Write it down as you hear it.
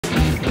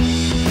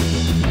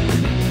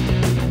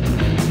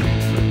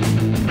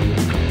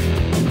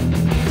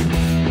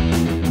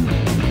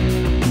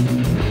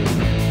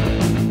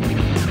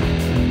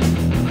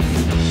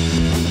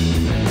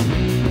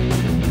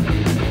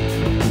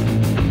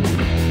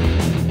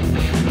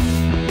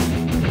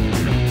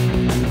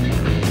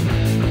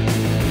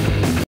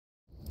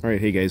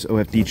Alright, hey guys,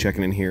 OFD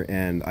checking in here,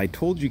 and I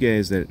told you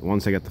guys that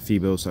once I got the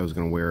Phoibos I was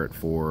going to wear it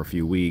for a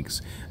few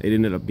weeks. It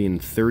ended up being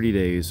 30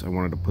 days. I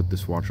wanted to put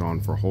this watch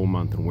on for a whole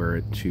month and wear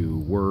it to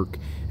work,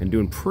 and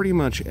doing pretty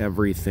much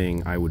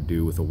everything I would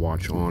do with a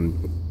watch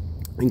on,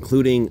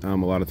 including a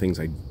lot of things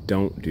I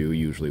don't do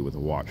usually with a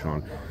watch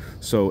on.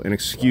 So, and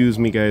excuse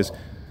me guys,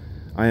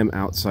 I am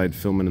outside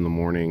filming in the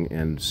morning,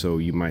 and so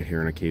you might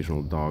hear an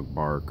occasional dog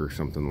bark or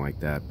something like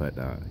that, but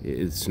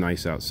it's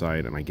nice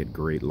outside and I get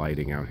great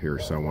lighting out here,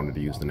 so I wanted to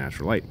use the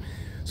natural light.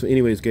 So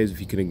anyways guys, if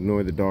you can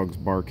ignore the dogs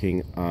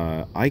barking,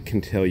 I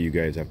can tell you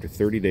guys after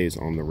 30 days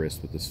on the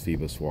wrist with this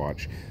Phoibos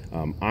watch,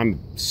 I'm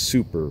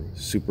super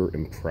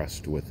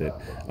impressed with it.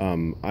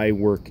 I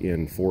work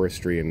in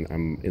forestry and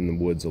I'm in the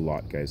woods a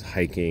lot guys,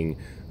 hiking,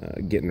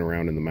 getting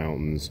around in the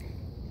mountains.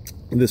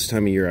 This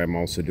time of year I'm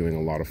also doing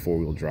a lot of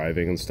four-wheel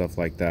driving and stuff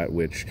like that,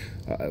 which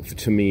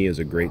to me is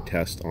a great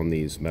test on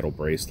these metal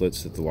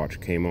bracelets that the watch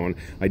came on.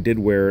 I did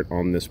wear it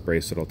on this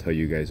bracelet, I'll tell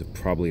you guys,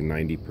 probably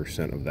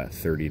 90% of that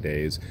 30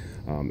 days.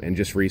 And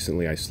just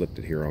recently I slipped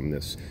it here on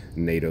this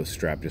NATO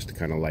strap just to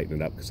kind of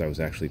lighten it up, because I was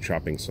actually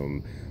chopping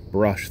some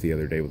brush the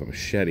other day with a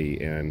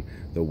machete, and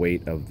the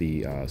weight of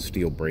the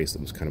steel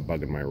bracelet was kind of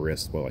bugging my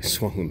wrist while I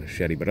swung the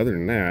machete. But other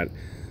than that,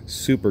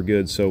 super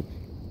good. So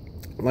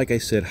like I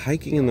said,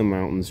 hiking in the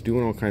mountains,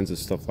 doing all kinds of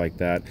stuff like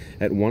that.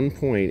 At one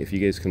point, if you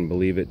guys can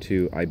believe it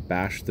too, I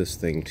bashed this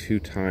thing 2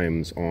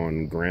 times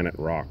on granite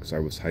rocks I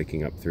was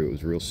hiking up through. It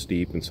was real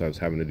steep, and so I was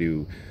having to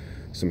do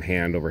some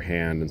hand over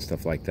hand and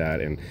stuff like that.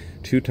 And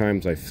 2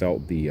 times I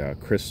felt the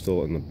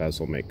crystal and the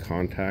bezel make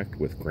contact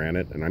with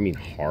granite, and I mean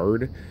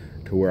hard,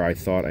 to where I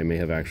thought I may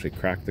have actually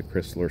cracked the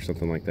crystal or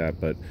something like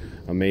that. But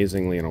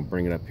amazingly, and I'll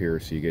bring it up here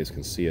so you guys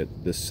can see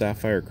it, this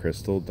sapphire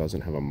crystal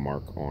doesn't have a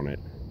mark on it.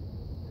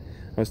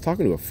 I was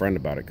talking to a friend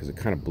about it because it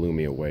kind of blew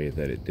me away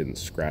that it didn't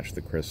scratch the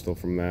crystal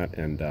from that.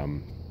 And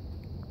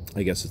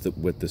I guess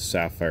with the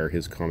sapphire,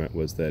 his comment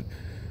was that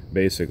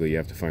basically you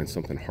have to find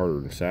something harder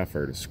than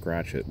sapphire to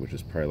scratch it, which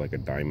is probably like a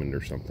diamond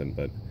or something.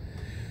 But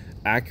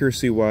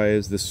accuracy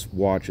wise, this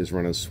watch is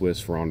running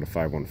Swiss Ronda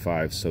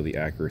 515, so the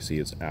accuracy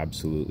is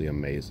absolutely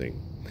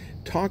amazing.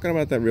 Talking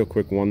about that real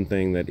quick, one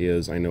thing that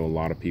is, I know a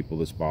lot of people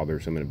this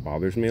bothers them, and it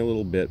bothers me a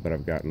little bit, but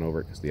I've gotten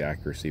over it because of the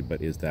accuracy, but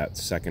is that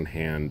second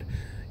hand,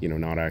 you know,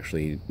 not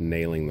actually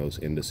nailing those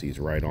indices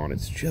right on.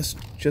 It's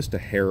just a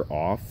hair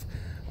off.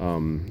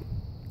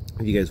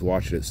 If you guys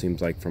watch it, it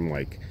seems like from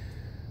like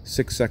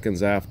 6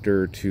 seconds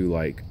after to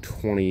like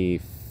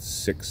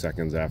 26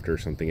 seconds after or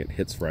something, it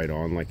hits right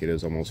on like it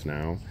is almost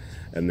now,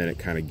 and then it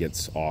kind of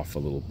gets off a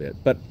little bit.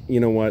 But you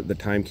know what, the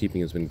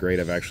timekeeping has been great.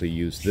 I've actually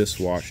used this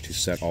watch to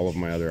set all of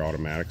my other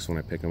automatics when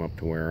I pick them up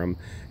to wear them,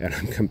 and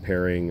I'm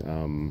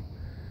comparing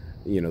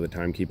you know, the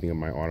timekeeping of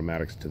my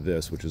automatics to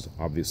this, which is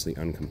obviously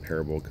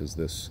uncomparable because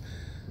this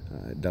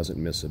doesn't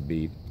miss a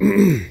beat.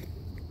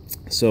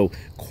 So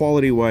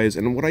quality wise,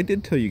 and what I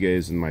did tell you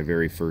guys in my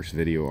very first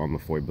video on the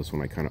Phoibos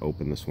when I kind of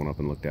opened this one up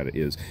and looked at it,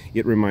 is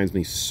it reminds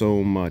me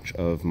so much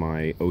of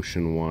my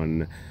Ocean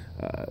One,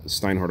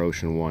 Steinhart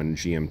Ocean One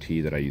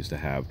GMT that I used to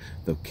have.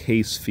 The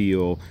case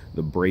feel,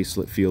 the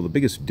bracelet feel. The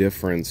biggest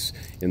difference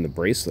in the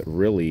bracelet,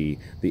 really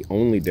the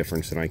only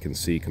difference that I can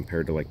see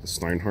compared to like the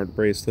Steinhart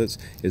bracelets,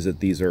 is that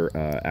these are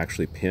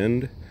actually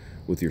pinned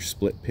with your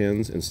split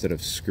pins instead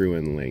of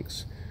screw-in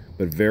links.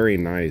 But very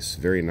nice,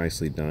 very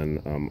nicely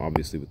done.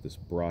 Obviously with this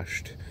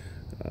brushed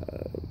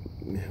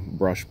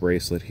brush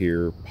bracelet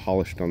here,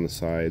 polished on the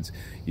sides.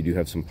 You do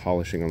have some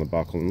polishing on the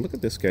buckle, and look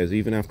at this guys,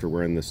 even after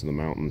wearing this in the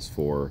mountains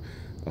for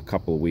a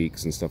couple of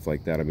weeks and stuff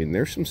like that, I mean,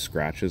 there's some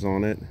scratches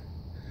on it.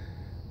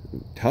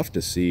 Tough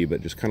to see,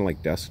 but just kind of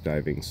like desk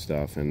diving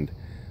stuff. And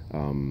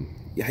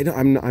yeah,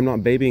 I'm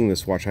not babying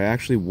this watch. I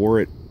actually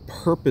wore it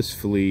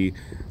purposefully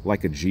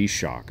like a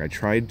G-Shock. I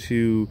tried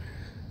to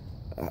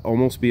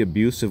almost be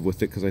abusive with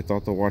it because I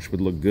thought the watch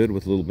would look good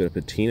with a little bit of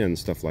patina and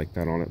stuff like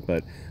that on it,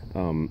 but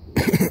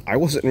I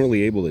wasn't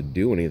really able to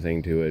do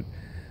anything to it.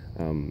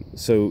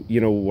 So, you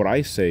know, what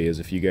I say is,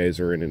 if you guys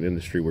are in an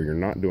industry where you're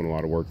not doing a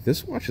lot of work,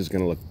 this watch is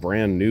going to look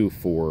brand new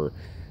for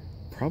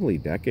probably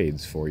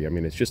decades for you. I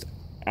mean, it's just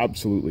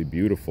absolutely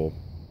beautiful.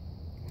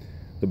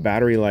 The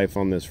battery life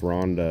on this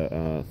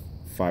Ronda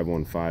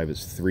 515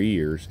 is 3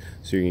 years,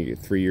 so you're going to get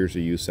 3 years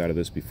of use out of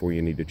this before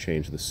you need to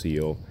change the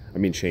seal. I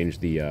mean, change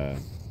the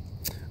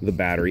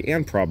battery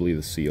and probably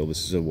the seal.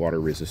 This is a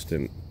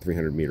water-resistant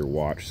 300-meter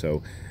watch,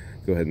 so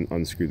go ahead and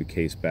unscrew the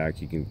case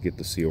back. You can get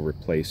the seal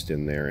replaced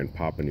in there and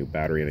pop a new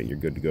battery in it. You're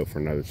good to go for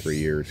another 3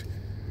 years.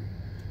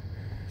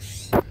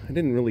 I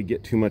didn't really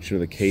get too much into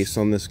the case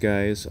on this,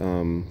 guys.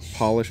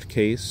 Polished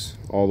case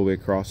all the way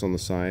across on the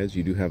sides.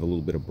 You do have a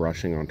little bit of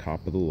brushing on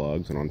top of the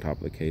lugs and on top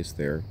of the case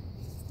there.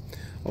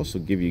 Also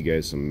give you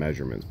guys some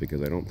measurements,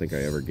 because I don't think I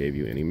ever gave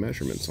you any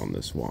measurements on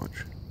this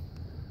watch.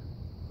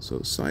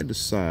 So side to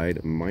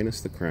side, minus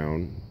the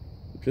crown,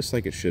 just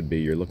like it should be,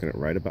 you're looking at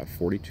right about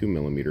 42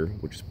 millimeter,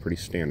 which is pretty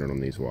standard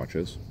on these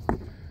watches.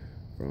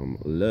 From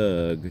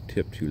lug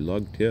tip to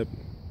lug tip,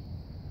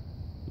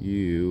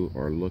 you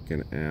are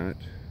looking at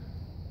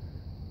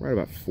right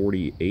about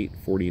 48,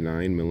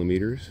 49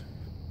 millimeters.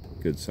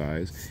 good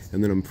size.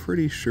 And then I'm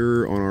pretty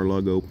sure on our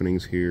lug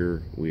openings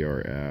here, we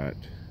are at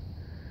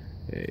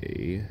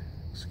a,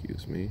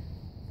 excuse me,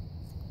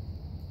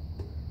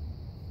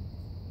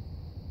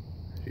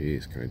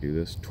 jeez, can I do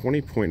this?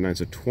 20.9,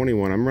 so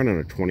 21. I'm running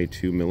a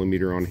 22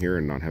 millimeter on here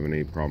and not having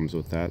any problems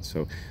with that.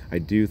 So I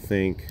do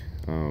think,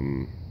 let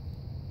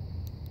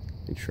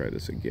me try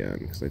this again,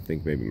 because I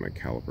think maybe my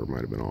caliper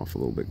might have been off a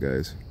little bit,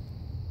 guys.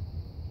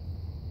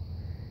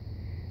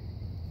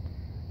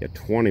 Yeah,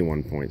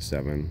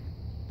 21.7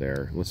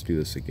 there. Let's do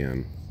this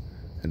again.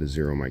 I had to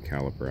zero my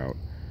caliper out.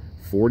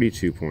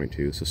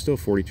 42.2, so still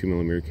 42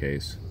 millimeter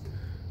case.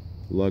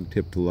 Lug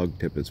tip to lug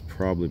tip is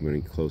probably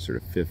going to be closer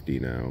to 50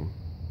 now.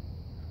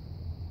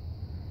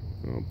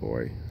 Oh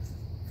boy,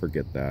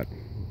 forget that.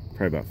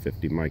 Probably about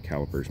 50. My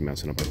caliper's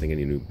messing up. I think I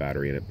need a new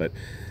battery in it. But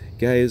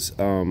guys,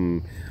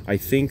 I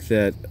think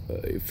that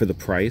for the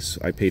price,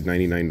 I paid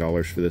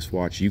 $99 for this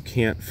watch. You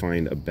can't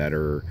find a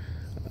better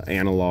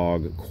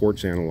analog,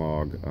 quartz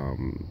analog,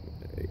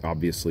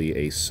 obviously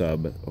a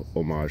sub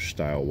homage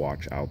style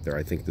watch out there.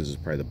 I think this is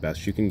probably the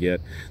best you can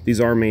get. These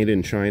are made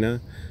in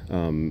China.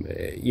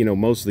 You know,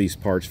 most of these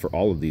parts for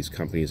all of these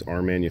companies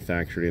are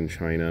manufactured in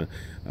China.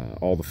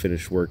 All the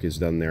finished work is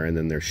done there, and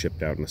then they're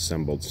shipped out and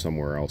assembled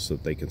somewhere else so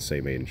that they can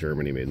say made in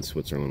Germany, made in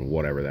Switzerland,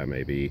 whatever that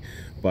may be.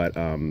 But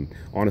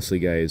honestly,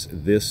 guys,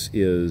 this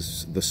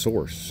is the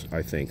source,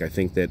 I think. I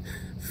think that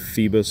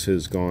Phoibos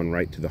has gone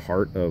right to the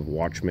heart of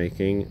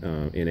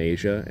watchmaking in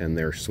Asia, and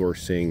they're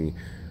sourcing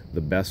the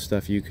best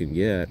stuff you can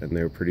get, and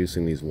they're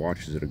producing these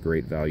watches at a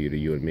great value to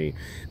you and me.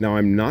 Now,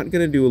 I'm not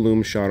going to do a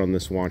lume shot on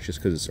this watch just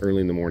because it's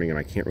early in the morning and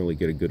I can't really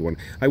get a good one.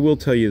 I will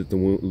tell you that the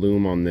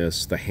lume on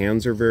this, the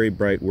hands are very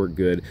bright, work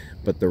good,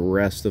 but the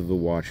rest of the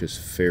watch is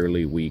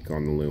fairly weak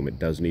on the lume. It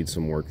does need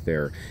some work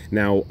there.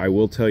 Now, I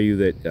will tell you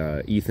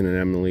that Ethan and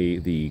Emily,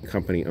 the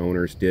company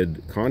owners,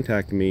 did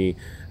contact me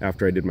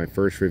after I did my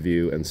first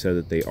review and said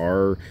that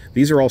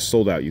these are all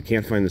sold out. You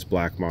can't find this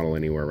black model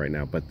anywhere right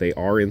now, but they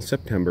are in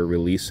September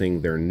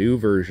releasing their new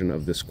version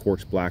of this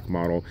quartz black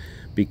model.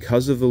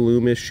 Because of the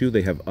lume issue,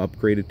 they have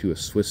upgraded to a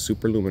Swiss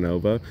Super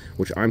Luminova,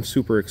 which I'm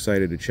super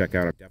excited to check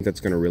out. I think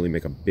that's going to really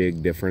make a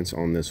big difference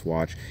on this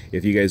watch.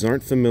 If you guys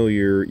aren't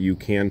familiar, you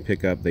can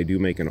pick up, they do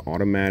make an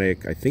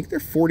automatic, I think they're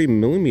 40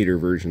 millimeter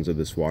versions of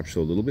this watch,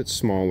 so a little bit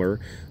smaller,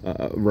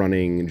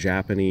 running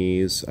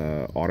Japanese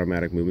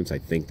automatic movements. I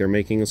think they're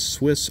making a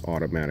Swiss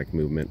automatic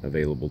movement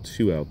available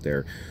too out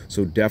there.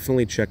 So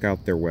definitely check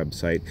out their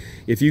website.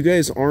 If you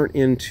guys aren't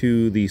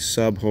into the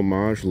sub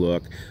homage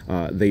look,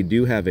 they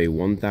do have a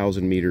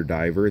 1,000 meter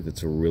diver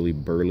that's a really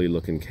burly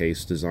looking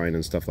case design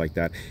and stuff like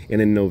that.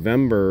 And in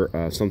November,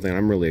 something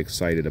I'm really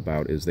excited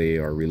about is they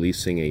are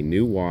releasing a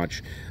new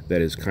watch that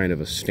is kind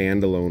of a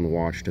standalone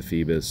watch to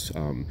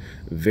Phoibos.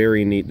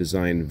 Very neat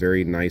design,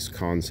 very nice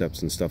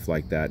concepts and stuff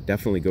like that.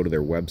 Definitely go to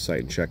their website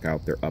and check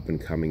out their up and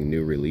coming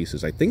new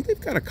releases. I think they've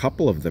got a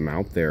couple of them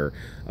out there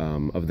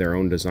of their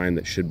own design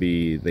that should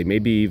be, they may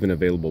be even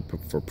available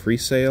for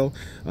pre-sale,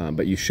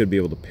 but you should be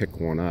able to pick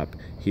one up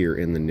here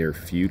in the near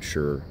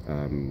future,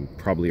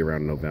 probably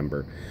around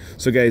November.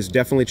 So guys,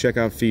 definitely check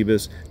out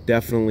Phoibos.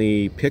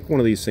 Definitely pick one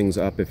of these things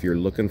up if you're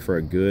looking for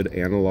a good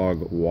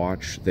analog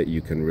watch that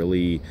you can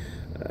really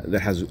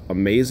that has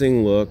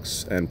amazing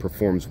looks and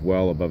performs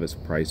well above its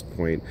price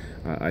point.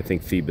 I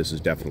think Phoibos is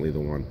definitely the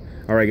one.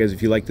 Alright guys,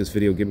 if you like this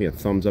video, give me a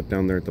thumbs up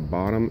down there at the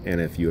bottom, and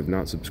if you have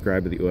not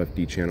subscribed to the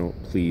OFD channel,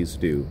 please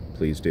do.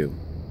 Please do.